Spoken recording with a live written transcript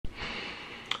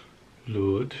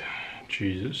Lord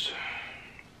Jesus,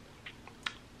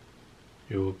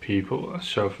 your people are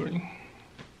suffering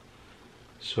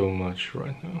so much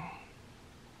right now.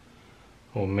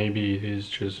 Or maybe it is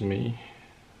just me.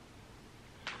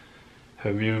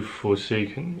 Have you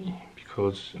forsaken me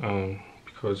because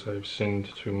I've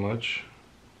sinned too much?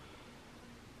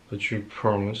 But you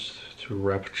promised to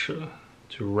rapture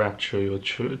your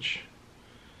church,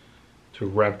 to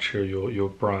rapture your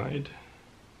bride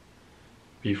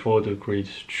before the great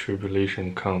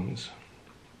tribulation comes.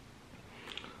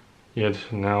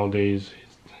 Yet nowadays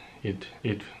the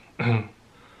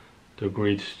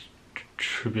great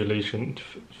tribulation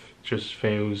just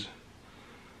fails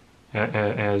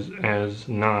as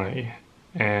nigh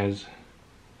as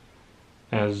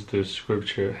the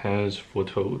scripture has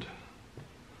foretold.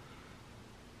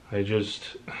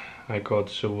 I got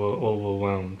so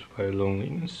overwhelmed by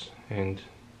loneliness and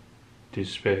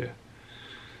despair,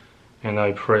 and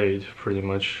I prayed pretty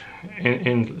much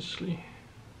endlessly.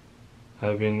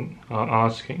 I've been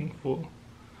asking for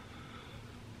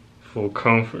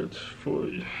comfort, for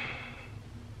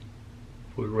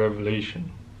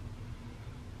revelation,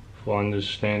 for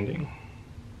understanding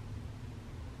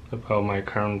about my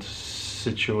current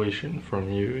situation from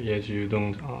you, yet you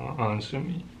don't answer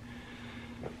me.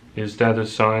 Is that a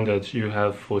sign that you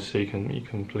have forsaken me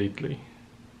completely?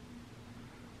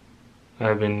 I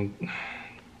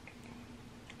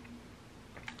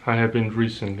have been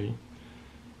recently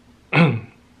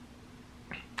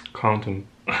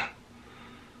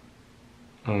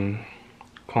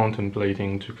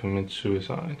contemplating to commit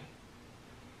suicide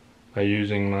by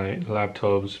using my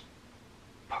laptop's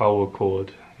power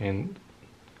cord and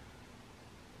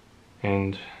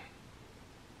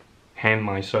hang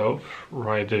myself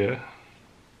right there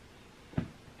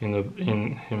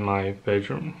in my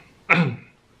bedroom.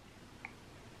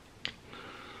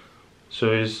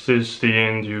 So is this the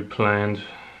end you planned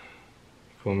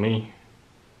for me?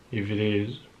 If it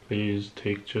is, please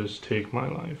just take my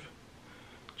life.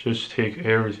 Just take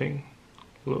everything,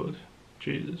 Lord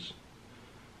Jesus.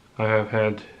 I have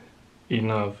had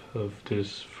enough of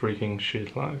this freaking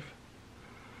shit life.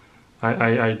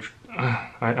 I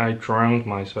drowned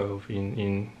myself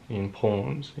in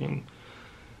porns,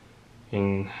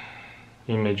 in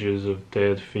images of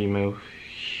dead female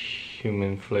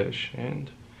human flesh,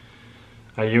 and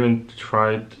I even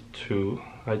tried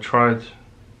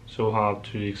so hard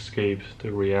to escape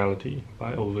the reality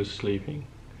by oversleeping,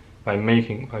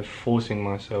 by forcing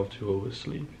myself to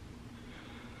oversleep.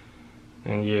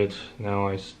 And yet now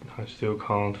I still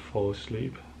can't fall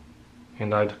asleep,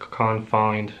 and I can't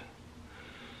find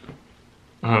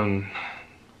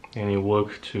any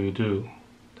work to do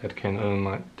that can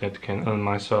earn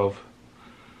myself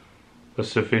a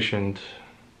sufficient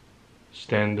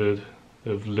standard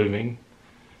of living,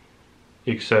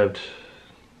 except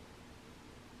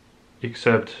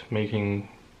making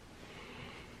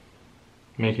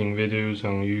videos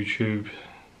on YouTube,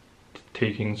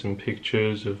 taking some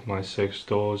pictures of my sex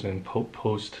dolls and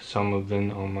post some of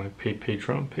them on my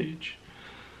Patreon page.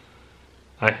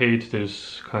 I hate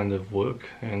this kind of work,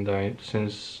 and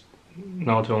since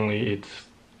not only it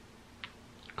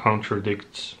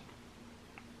contradicts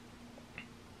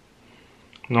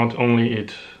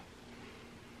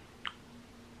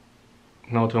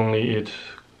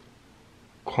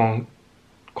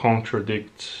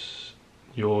contradicts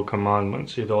your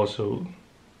commandments, it also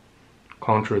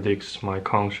contradicts my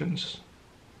conscience.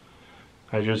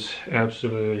 I just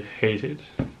absolutely hate it,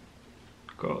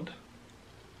 God.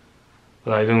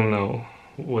 But I don't know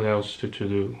what else to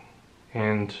do,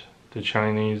 and the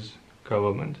Chinese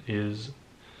government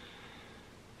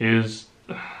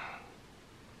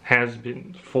has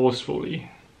been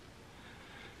forcefully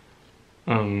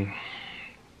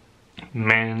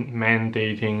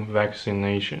mandating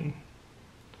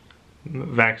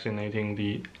vaccinating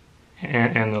the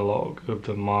analog of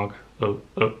the mark of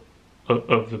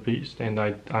the beast, and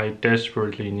I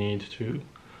desperately need to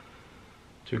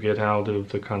get out of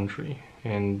the country,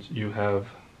 and you have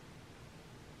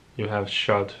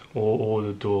shut all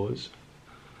the doors.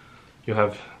 You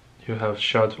have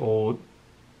shut all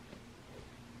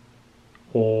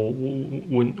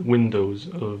windows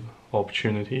of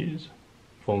opportunities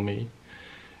for me,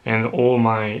 and all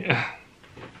my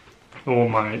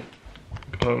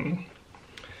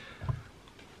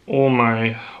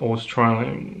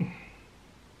Australian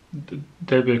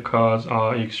debit cards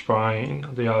are expiring.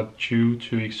 They are due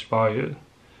to expire.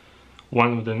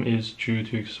 One of them is due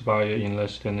to expire in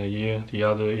less than a year. The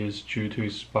other is due to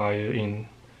expire in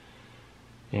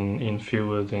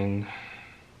fewer than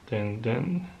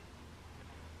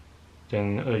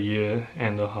a year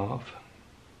and a half.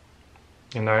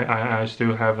 and I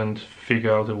still haven't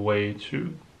figured out a way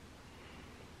to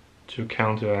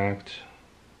counteract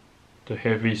the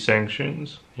heavy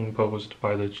sanctions imposed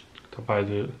by the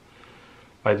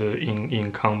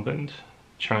incumbent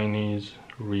Chinese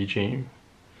regime,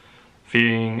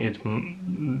 fearing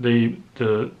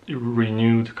the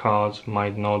renewed cards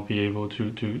might not be able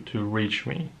to reach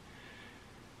me,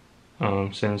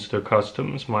 since the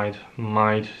customs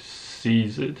might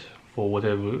seize it for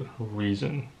whatever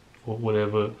reason, for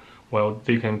whatever. Well,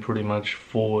 they can pretty much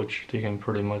forge. They can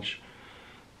pretty much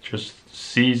just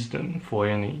seize them for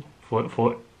any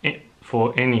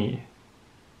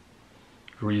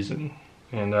reason,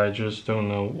 and I just don't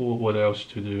know what else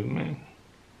to do, man.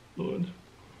 Lord,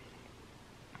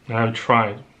 I've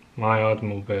tried my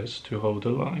utmost best to hold the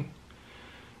line,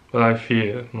 but I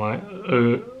fear my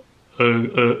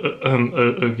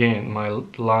again my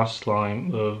last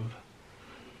line of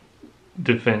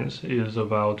defense is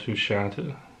about to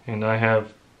shatter, and I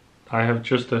have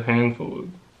just a handful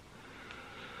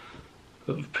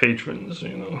of patrons,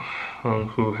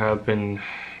 who have been,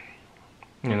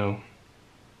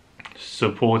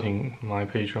 supporting my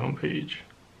Patreon page,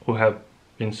 who have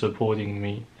been supporting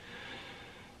me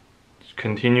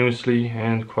continuously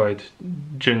and quite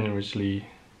generously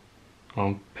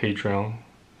on Patreon,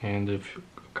 and a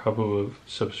couple of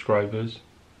subscribers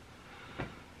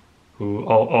who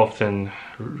often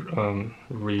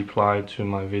reply to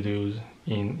my videos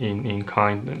in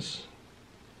kindness.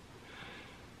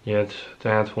 Yet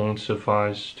that won't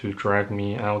suffice to drag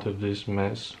me out of this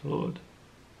mess, Lord.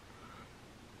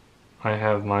 I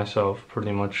have myself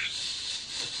pretty much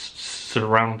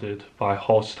surrounded by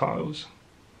hostiles,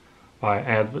 by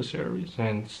adversaries,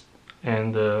 and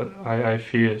I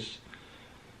fear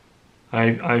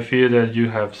that you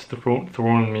have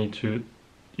thrown me to,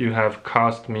 you have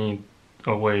cast me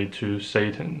away to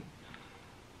Satan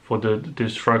for the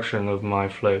destruction of my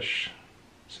flesh,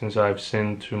 since I've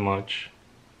sinned too much.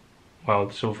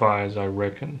 Well, so far as I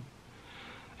reckon,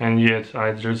 and yet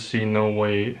I just see no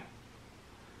way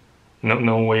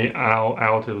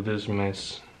out of this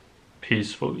mess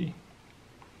peacefully.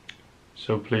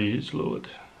 So please, Lord,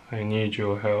 I need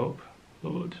your help,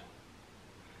 Lord.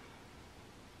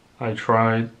 I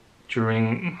tried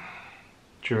during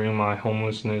my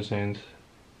homelessness and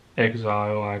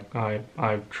exile.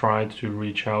 I've tried to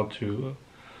reach out to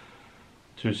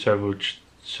several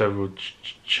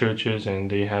churches, and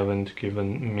they haven't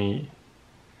given me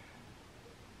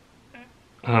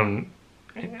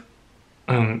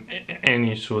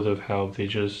any sort of help. They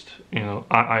just,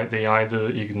 they either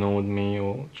ignored me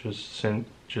or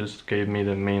just gave me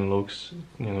the mean looks,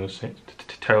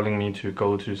 telling me to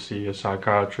go to see a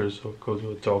psychiatrist or go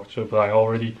to a doctor. But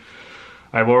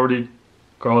I've already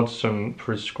got some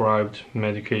prescribed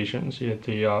medications, yet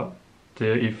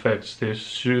their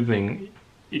soothing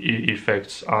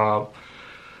effects are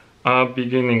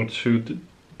beginning to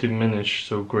diminish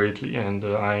so greatly, and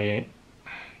I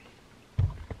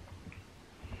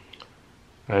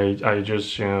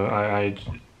just,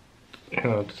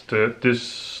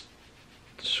 this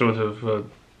sort of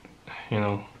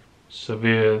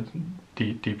severe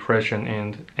depression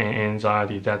and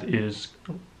anxiety that is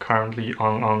currently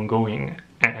ongoing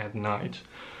at night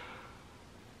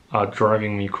are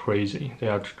driving me crazy. They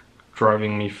are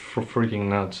driving me freaking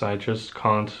nuts. I just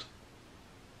can't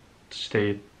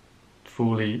stay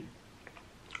fully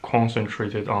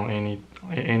concentrated on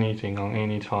anything, on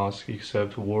any task,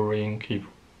 except worrying,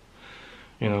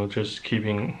 just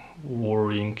keeping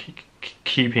worrying,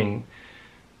 keeping,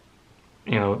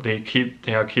 they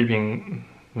are keeping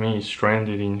me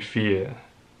stranded in fear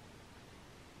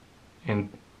and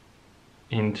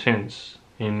immense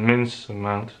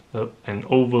amount of an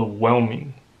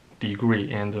overwhelming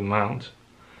degree and amount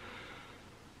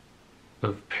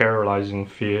of paralyzing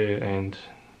fear and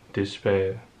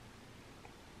despair.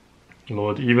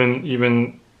 Lord,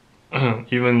 even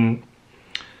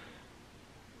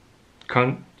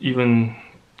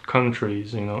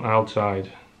countries,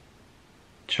 outside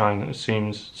China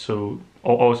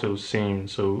also seem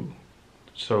so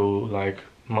like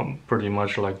pretty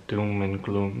much like doom and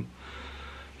gloom,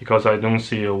 because I don't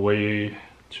see a way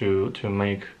to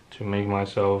make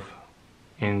myself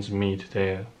ends meet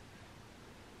there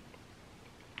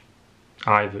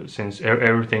either, since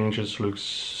everything just looks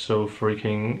so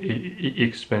freaking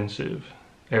expensive.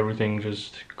 Everything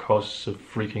just costs a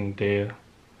freaking dear.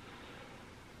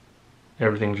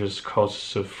 Everything just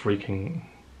costs a freaking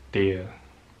dear.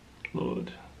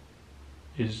 Lord,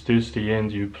 is this the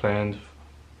end you planned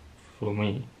for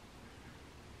me?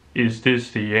 Is this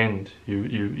the end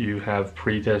you have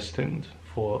predestined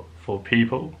for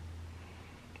people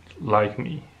like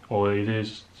me, or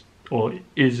is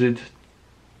it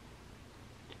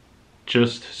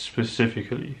just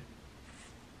specifically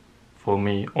for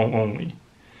me only?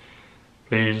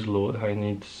 Please, Lord, I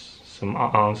need some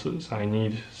answers. I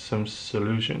need some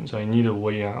solutions. I need a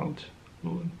way out,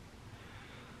 Lord.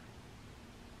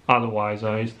 Otherwise,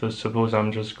 I suppose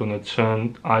I'm just gonna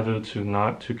turn either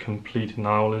to complete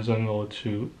nihilism or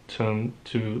to turn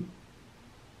to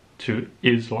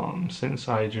Islam, since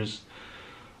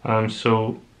I'm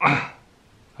so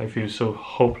I feel so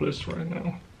hopeless right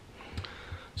now.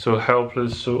 So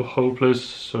helpless, so hopeless,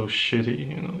 so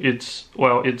shitty, you know. It's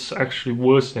actually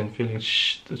worse than feeling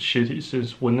shitty,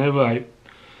 since in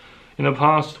the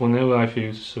past, whenever I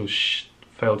felt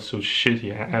so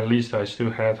shitty, at least I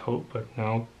still had hope. But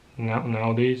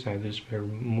nowadays, at this very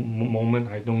moment,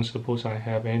 I don't suppose I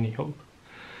have any hope.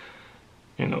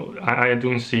 You know, I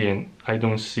don't see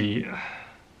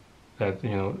that,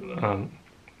 you know,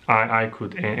 I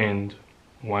could end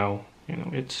well. You know,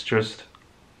 it's just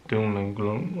doom and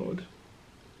gloom, Lord.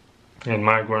 And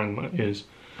my grandma is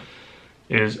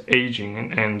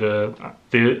aging, and there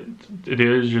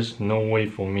is just no way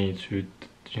for me to,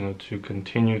 you know, to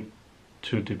continue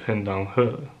to depend on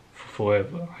her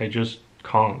forever. I just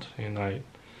can't, and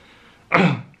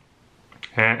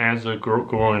as a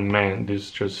grown man, this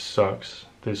just sucks.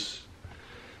 This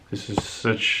is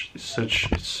such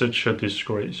a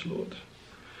disgrace, Lord.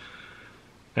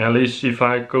 At least if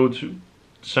I go to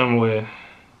somewhere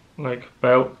like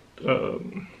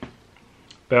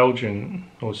Belgium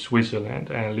or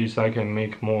Switzerland, at least I can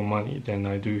make more money than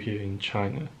I do here in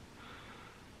China.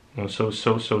 You know, so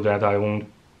that I won't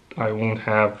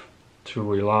have to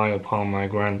rely upon my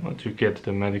grandma to get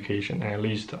the medication. At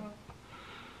least,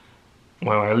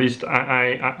 well, at least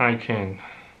I can.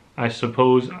 I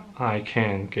suppose I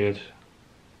can get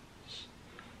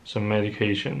some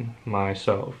medication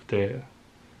myself there,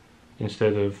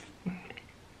 instead of,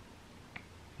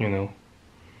 you know,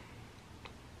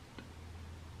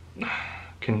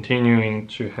 continuing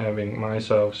to having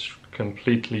myself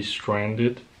completely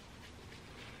stranded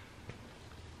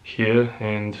here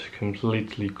and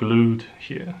completely glued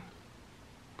here,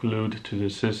 glued to the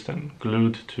system,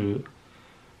 glued to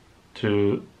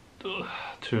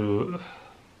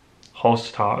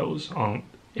hostiles on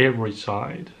every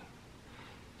side,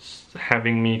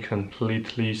 having me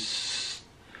completely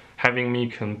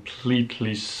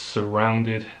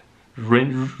surrounded,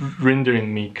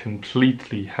 rendering me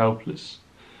completely helpless.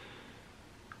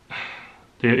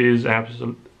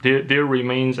 There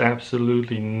remains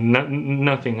absolutely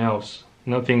nothing else,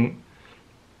 nothing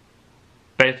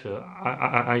better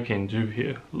I can do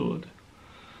here, Lord.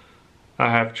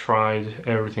 I have tried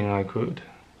everything I could.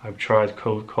 I've tried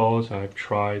cold calls. I have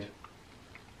tried,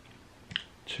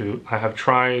 you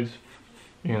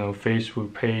know,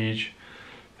 Facebook page,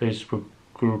 Facebook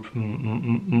group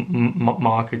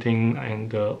marketing,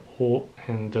 and all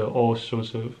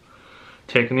sorts of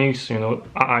techniques, you know,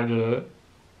 either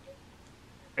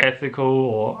ethical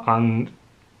or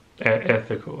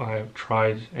unethical. I have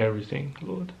tried everything,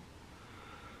 Lord.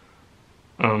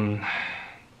 And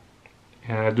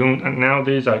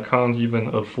nowadays I can't even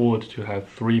afford to have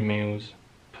 3 meals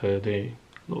per day,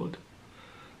 Lord.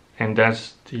 And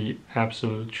that's the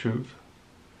absolute truth.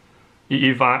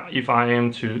 If I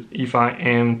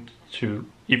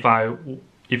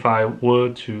were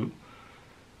to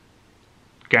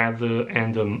gather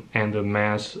and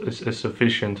amass a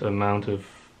sufficient amount of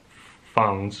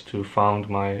funds to fund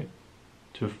my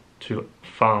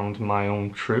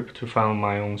own trip, to fund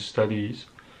my own studies,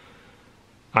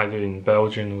 either in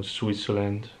Belgium or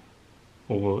Switzerland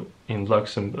or in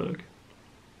Luxembourg,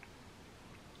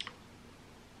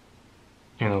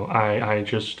 you know, I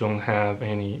just don't have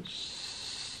any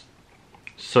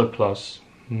surplus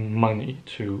money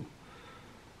to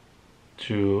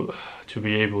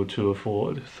be able to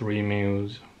afford 3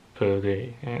 meals per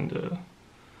day. And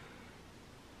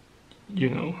you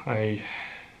know,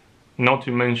 not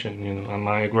to mention, you know,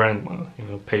 my grandma, you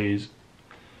know, pays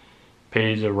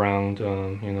around,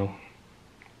 you know,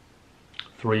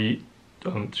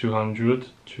 200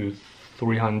 to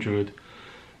 300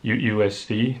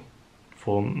 USD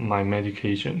for my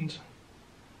medications.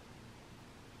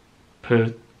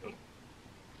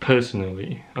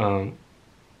 Personally, you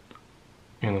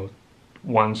know,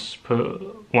 once per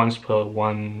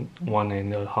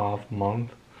 1.5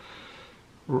 month,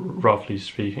 roughly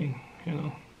speaking, you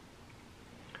know.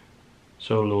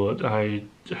 So Lord,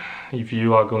 if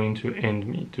you are going to end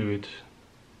me, do it.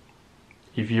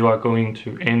 If you are going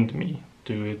to end me,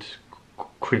 do it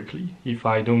quickly. If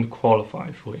I don't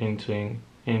qualify for entering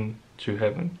into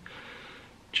heaven,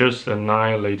 just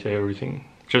annihilate everything.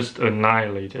 just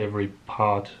annihilate every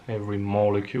part, every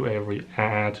molecule, every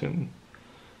atom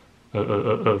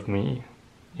of me,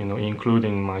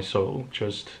 including my soul.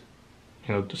 Just,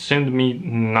 to send me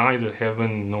neither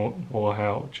heaven nor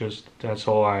hell. Just, that's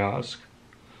all I ask.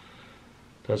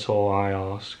 That's all I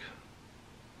ask.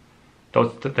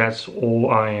 That's all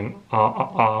I am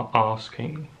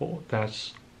asking for.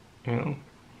 That's,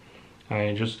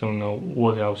 I just don't know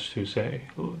what else to say,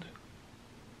 Lord.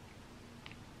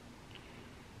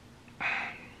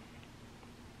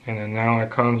 And then now I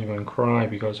can't even cry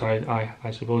because I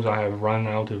suppose I have run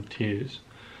out of tears.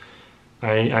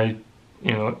 I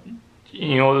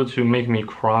in order to make me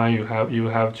cry, you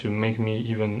have to make me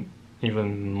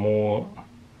even more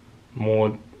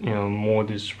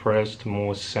depressed,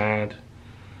 more sad,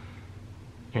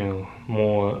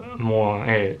 more on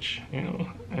edge,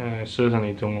 I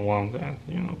certainly don't want that,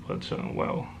 but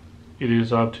well, it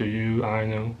is up to you, I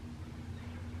know.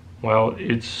 Well,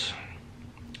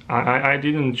 I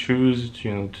didn't choose,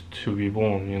 to be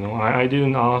born, I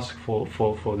didn't ask for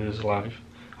this life.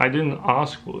 I didn't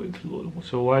ask for it, Lord.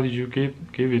 So why did you give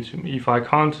it to me?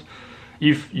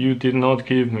 If you did not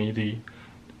give me the,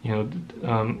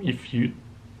 if you,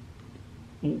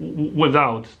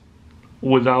 without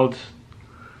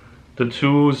the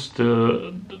tools,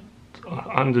 the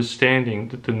understanding,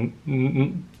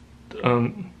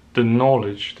 the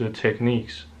knowledge, the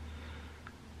techniques,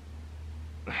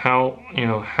 how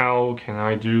can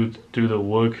I do the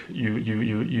work you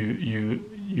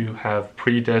have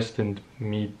predestined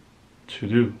me to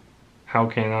do? How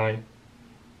can I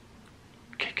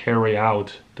carry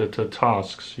out the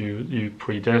tasks you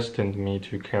predestined me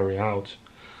to carry out?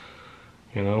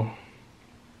 So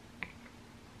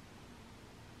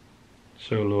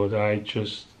Lord, I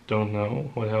just don't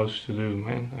know what else to do,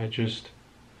 man.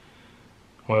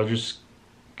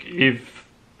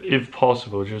 If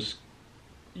possible, just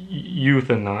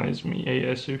euthanize me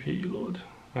ASAP, Lord.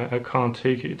 I can't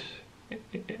take it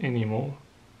anymore.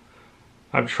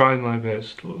 I've tried my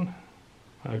best, Lord.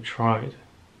 I've tried.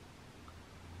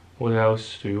 What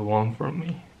else do you want from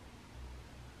me?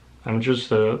 I'm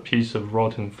just a piece of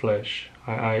rotten flesh.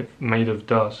 I'm made of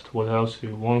dust. What else do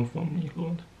you want from me,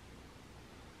 Lord?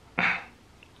 I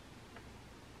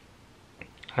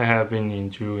have been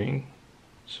enduring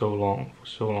for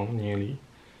so long, nearly,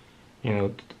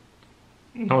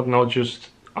 not just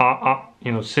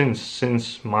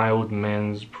since my old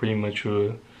man's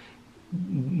premature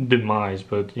demise,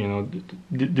 but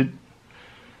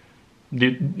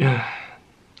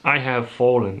I have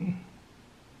fallen.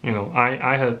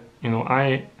 I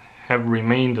have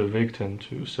remained a victim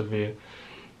to severe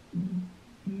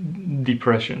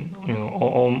depression.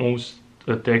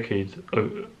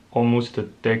 Almost a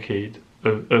decade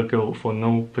ago, for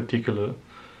no particular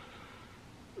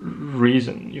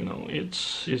reason.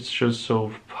 It's just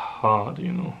so hard.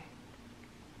 I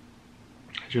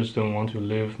just don't want to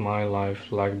live my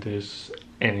life like this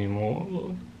anymore,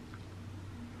 Lord.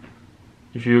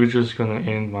 If you're just gonna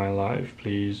end my life,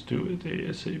 please do it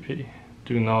ASAP.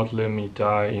 Do not let me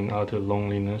die in utter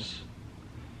loneliness,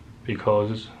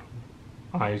 because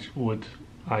I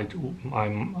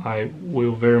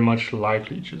will very much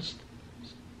likely just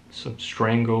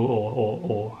strangle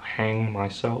or hang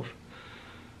myself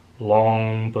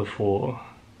long before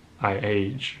I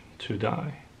age to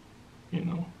die,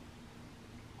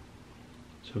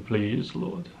 So please,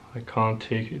 Lord, I can't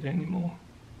take it anymore.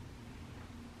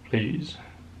 Please,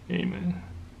 amen.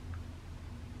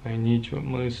 I need your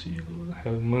mercy, Lord.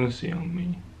 Have mercy on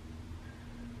me.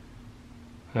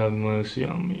 Have mercy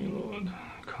on me, Lord.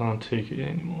 I can't take it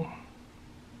anymore.